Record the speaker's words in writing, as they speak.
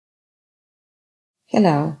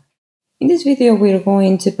Hello. In this video, we're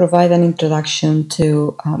going to provide an introduction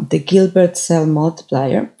to the Gilbert cell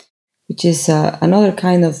multiplier, which is another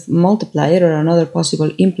kind of multiplier or another possible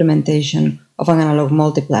implementation of an analog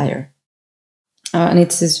multiplier. And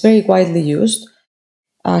it's very widely used.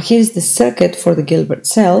 Here's the circuit for the Gilbert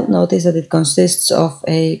cell. Notice that it consists of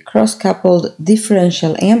a cross-coupled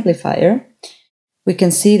differential amplifier. We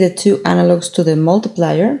can see the two analogs to the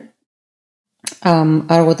multiplier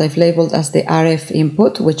are what I've labeled as the RF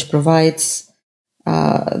input, which provides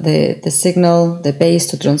the signal, the base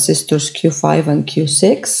to transistors Q5 and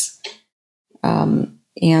Q6.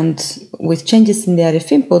 And with changes in the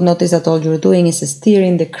RF input, notice that all you're doing is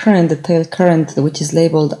steering the current, the tail current, which is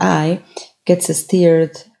labeled I, gets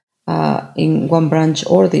steered in one branch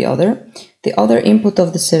or the other. The other input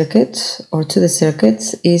of the circuit or to the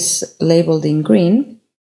circuit is labeled in green.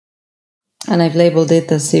 And I've labeled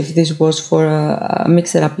it as if this was for a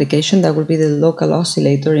mixer application. That would be the local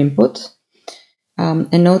oscillator input.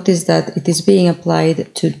 And notice that it is being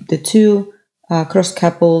applied to the two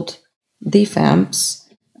cross-coupled diff amps.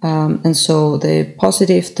 And so the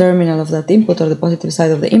positive terminal of that input, or the positive side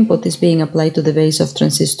of the input, is being applied to the base of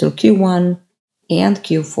transistor Q1 and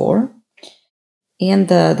Q4. And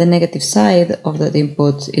the negative side of that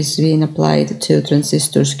input is being applied to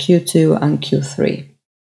transistors Q2 and Q3.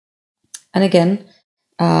 And again,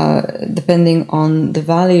 depending on the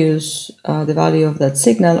value of that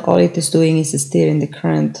signal, all it is doing is steering the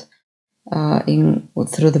current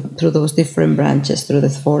through those different branches, through the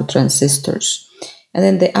four transistors. And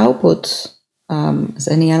then the output, as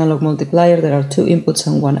any analog multiplier, there are two inputs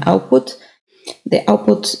and one output. The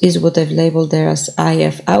output is what I've labeled there as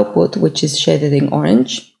IF output, which is shaded in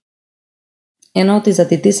orange. And notice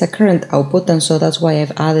that it is a current output, and so that's why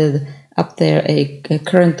I've added up there a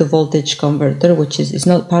current to voltage converter, which is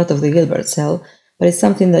not part of the Gilbert cell, but it's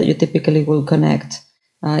something that you typically will connect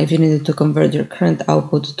if you needed to convert your current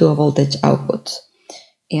output to a voltage output.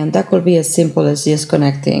 And that could be as simple as just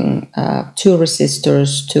connecting two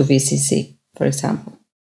resistors to VCC, for example.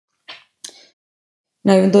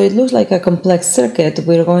 Now, even though it looks like a complex circuit,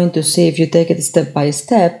 we're going to see if you take it step by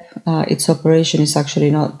step, its operation is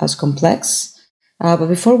actually not as complex. But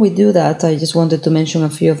before we do that, I just wanted to mention a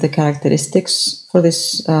few of the characteristics for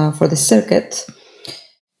this circuit.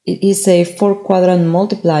 It is a 4-quadrant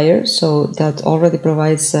multiplier, so that already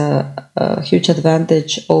provides a huge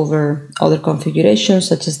advantage over other configurations,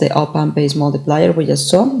 such as the op-amp-based multiplier we just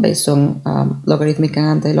saw, based on logarithmic and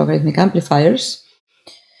anti-logarithmic amplifiers.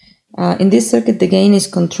 In this circuit, the gain is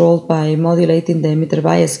controlled by modulating the emitter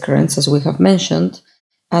bias currents, as we have mentioned.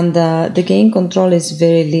 And the gain control is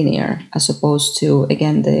very linear, as opposed to,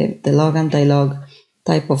 again, the log-anti-log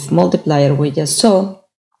type of multiplier we just saw,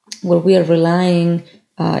 where we are relying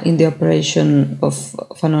in the operation of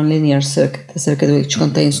a nonlinear circuit, a circuit which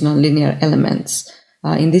contains nonlinear elements.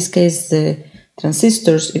 In this case, the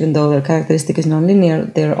transistors, even though their characteristic is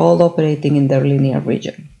nonlinear, they're all operating in their linear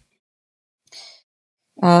region.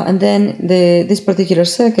 And then this particular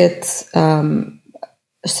circuit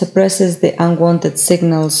suppresses the unwanted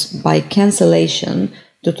signals by cancellation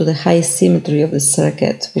due to the high symmetry of the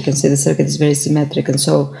circuit. We can see the circuit is very symmetric, and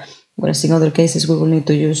so whereas in other cases we will need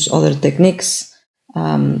to use other techniques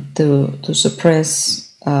to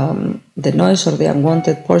suppress the noise or the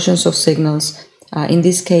unwanted portions of signals, in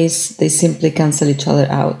this case they simply cancel each other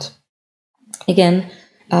out. Again,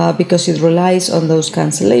 because it relies on those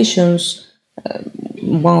cancellations,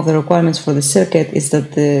 one of the requirements for the circuit is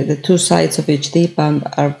that the two sides of each diff amp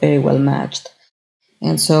are very well matched.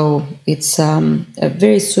 And so it's a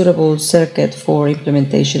very suitable circuit for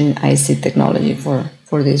implementation in IC technology for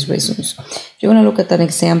these reasons. If you want to look at an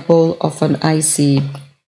example of an IC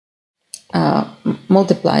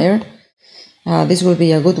multiplier, this will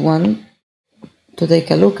be a good one to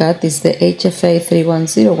take a look at. Is the HFA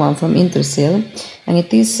 3101 from Intersil, and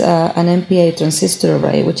it is an MPA transistor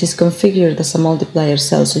array which is configured as a multiplier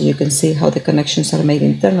cell, so you can see how the connections are made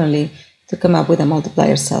internally to come up with a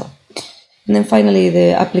multiplier cell. And then finally,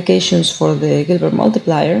 the applications for the Gilbert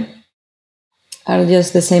multiplier are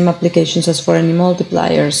just the same applications as for any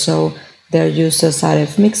multiplier, so they're used as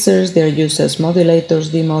RF mixers, they're used as modulators,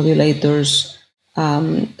 demodulators,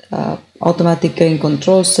 automatic gain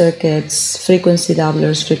control circuits, frequency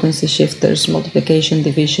doublers, frequency shifters, multiplication,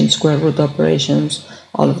 division, square root operations,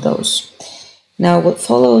 all of those. Now, what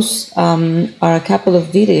follows are a couple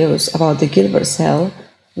of videos about the Gilbert cell,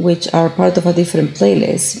 which are part of a different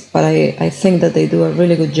playlist, but I think that they do a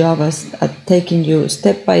really good job at taking you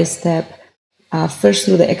step by step, first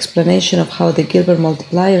through the explanation of how the Gilbert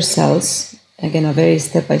multiplier cells, again, a very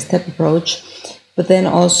step-by-step approach, but then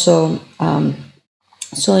also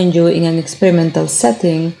showing you in an experimental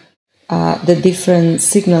setting the different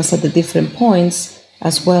signals at the different points,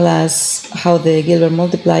 as well as how the Gilbert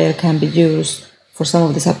multiplier can be used for some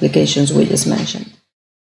of these applications we just mentioned.